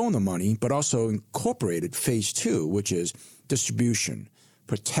only growing the money, but also incorporated phase two, which is distribution,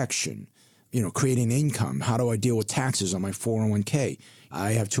 protection, you know, creating income. How do I deal with taxes on my 401k?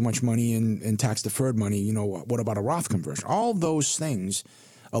 I have too much money in tax-deferred money. You know, what about a Roth conversion? All those things,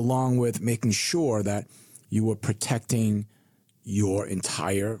 along with making sure that you were protecting your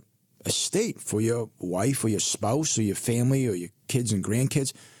entire estate for your wife or your spouse or your family or your kids and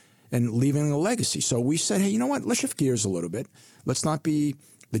grandkids, and leaving a legacy. So we said, hey, you know what? Let's shift gears a little bit. Let's not be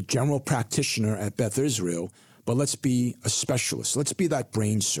the general practitioner at Beth Israel, but let's be a specialist. Let's be that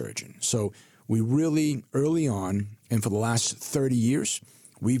brain surgeon. So we really, early on, and for the last 30 years,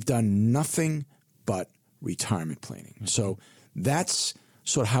 we've done nothing but retirement planning. Mm-hmm. So that's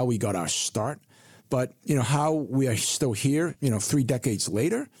sort of how we got our start. But, you know, how we are still here, you know, 3 decades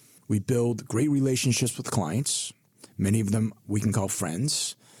later, we build great relationships with clients. Many of them we can call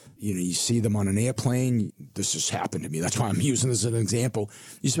friends. You know, you see them on an airplane. This has happened to me. That's why I'm using this as an example.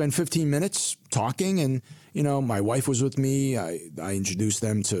 You spend 15 minutes talking, and, you know, my wife was with me. I introduced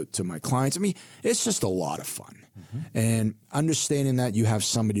them to my clients. I mean, it's just a lot of fun. Mm-hmm. And understanding that you have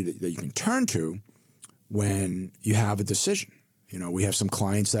somebody that you can turn to when you have a decision. You know, we have some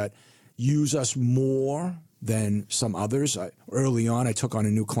clients that use us more than some others. Early on, I took on a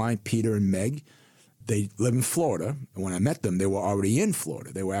new client, Peter and Meg. They live in Florida. And when I met them, they were already in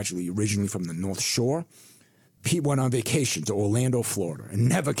Florida. They were actually originally from the North Shore. Pete went on vacation to Orlando, Florida, and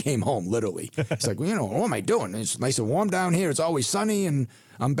never came home, literally. It's like, well, you know, what am I doing? It's nice and warm down here. It's always sunny, and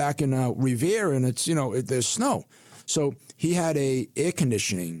I'm back in Revere, and it's, you know, there's snow. So he had a air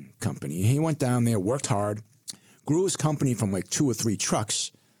conditioning company. He went down there, worked hard, grew his company from like 2 or 3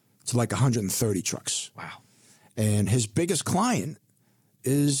 trucks to like 130 trucks. Wow. And his biggest client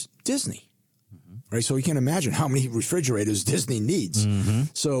is Disney. Right, so you can imagine how many refrigerators Disney needs. Mm-hmm.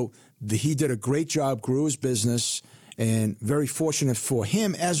 So he did a great job, grew his business, and very fortunate for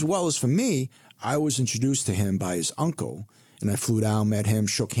him as well as for me, I was introduced to him by his uncle, and I flew down, met him,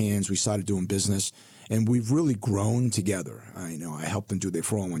 shook hands, we started doing business, and we've really grown together. I helped them do their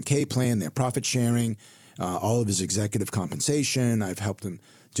 401k plan, their profit sharing, all of his executive compensation. I've helped him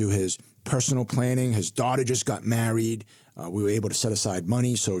do his personal planning. His daughter just got married. We were able to set aside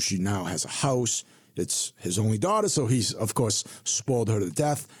money, so she now has a house. It's his only daughter, so he's, of course, spoiled her to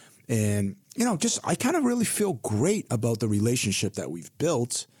death. And, I kind of really feel great about the relationship that we've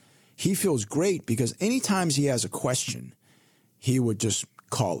built. He feels great because anytime he has a question, he would just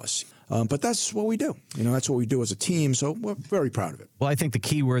call us. But that's what we do. That's what we do as a team. So we're very proud of it. Well, I think the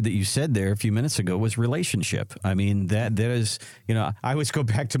key word that you said there a few minutes ago was relationship. I mean, that is, I always go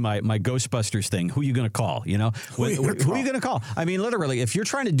back to my Ghostbusters thing. Who are you going to call? Who are you going to call? I mean, literally, if you're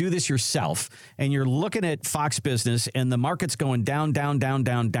trying to do this yourself and you're looking at Fox Business and the market's going down, down, down,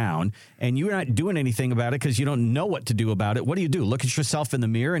 down, down, and you're not doing anything about it because you don't know what to do about it, what do? Look at yourself in the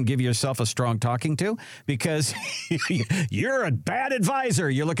mirror and give yourself a strong talking to? Because you're a bad advisor.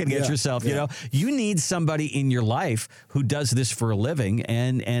 You're looking at yourself. You need somebody in your life who does this for a living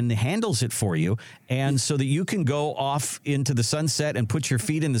and handles it for you, and so that you can go off into the sunset and put your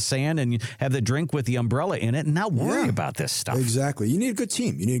feet in the sand and have the drink with the umbrella in it and not worry about this stuff. Exactly. You need a good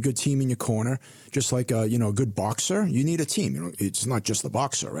team. You need a good team in your corner, just like a good boxer. You need a team. It's not just the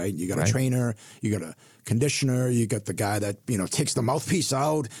boxer, right? You got a trainer, you got a conditioner, you got the guy that takes the mouthpiece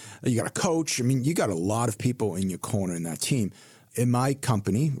out, you got a coach. I mean, you got a lot of people in your corner in that team. In my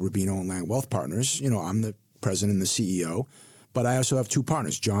company, Rubino and Lang Wealth Partners, I'm the president and the CEO, but I also have two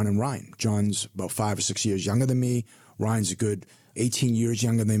partners, John and Ryan. John's about 5 or 6 years younger than me. Ryan's a good 18 years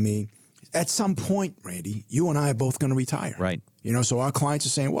younger than me. At some point, Randy, you and I are both going to retire. Right. So our clients are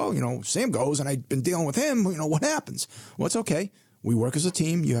saying, well, Sam goes and I've been dealing with him. What happens? Well, it's okay. We work as a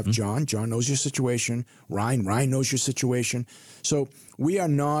team. You have John. John knows your situation. Ryan knows your situation. So we are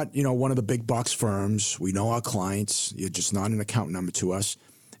not, one of the big box firms. We know our clients. You're just not an account number to us.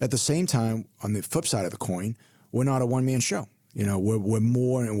 At the same time, on the flip side of the coin, we're not a one-man show. We're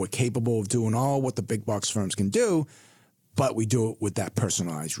more and we're capable of doing all what the big box firms can do, but we do it with that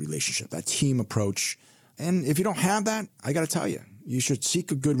personalized relationship, that team approach. And if you don't have that, I got to tell you, you should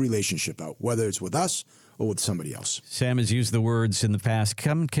seek a good relationship out, whether it's with us or with somebody else. Sam has used the words in the past,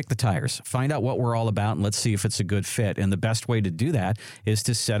 come kick the tires, find out what we're all about, and let's see if it's a good fit. And the best way to do that is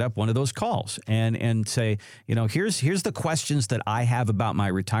to set up one of those calls and say, here's the questions that I have about my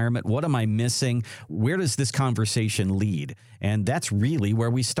retirement. What am I missing? Where does this conversation lead? And that's really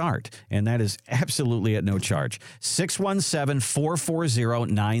where we start. And that is absolutely at no charge.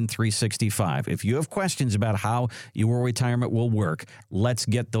 617-440-9365. If you have questions about how your retirement will work, let's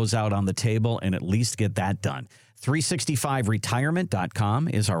get those out on the table and at least get that done. 365retirement.com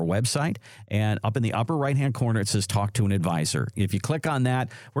is our website, and up in the upper right-hand corner, it says Talk to an Advisor. If you click on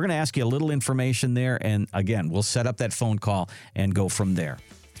that, we're going to ask you a little information there, and again, we'll set up that phone call and go from there.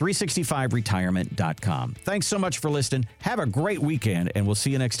 365retirement.com. Thanks so much for listening. Have a great weekend, and we'll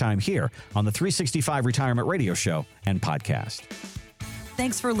see you next time here on the 365 Retirement Radio Show and Podcast.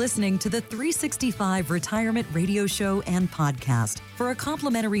 Thanks for listening to the 365 Retirement Radio Show and Podcast. For a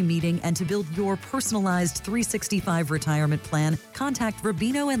complimentary meeting and to build your personalized 365 retirement plan, contact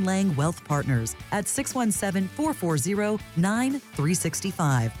Rubino and Lang Wealth Partners at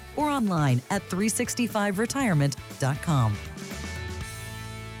 617-440-9365 or online at 365retirement.com.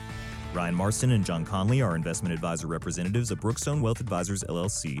 Ryan Marston and John Conley are investment advisor representatives of Brookstone Wealth Advisors,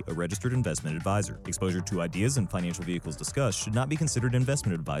 LLC, a registered investment advisor. Exposure to ideas and financial vehicles discussed should not be considered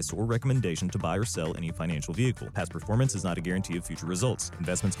investment advice or recommendation to buy or sell any financial vehicle. Past performance is not a guarantee of future results.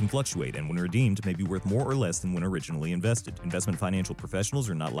 Investments can fluctuate and when redeemed may be worth more or less than when originally invested. Investment financial professionals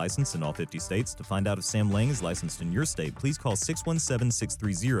are not licensed in all 50 states. To find out if Sam Lang is licensed in your state, please call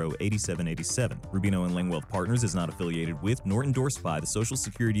 617-630-8787. Rubino and Lang Wealth Partners is not affiliated with nor endorsed by the Social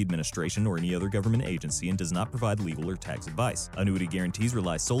Security Administration or any other government agency and does not provide legal or tax advice. Annuity guarantees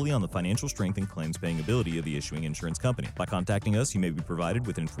rely solely on the financial strength and claims-paying ability of the issuing insurance company. By contacting us, you may be provided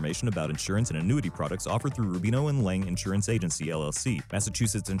with information about insurance and annuity products offered through Rubino and Lang Insurance Agency, LLC,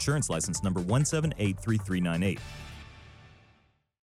 Massachusetts Insurance License number 1783398.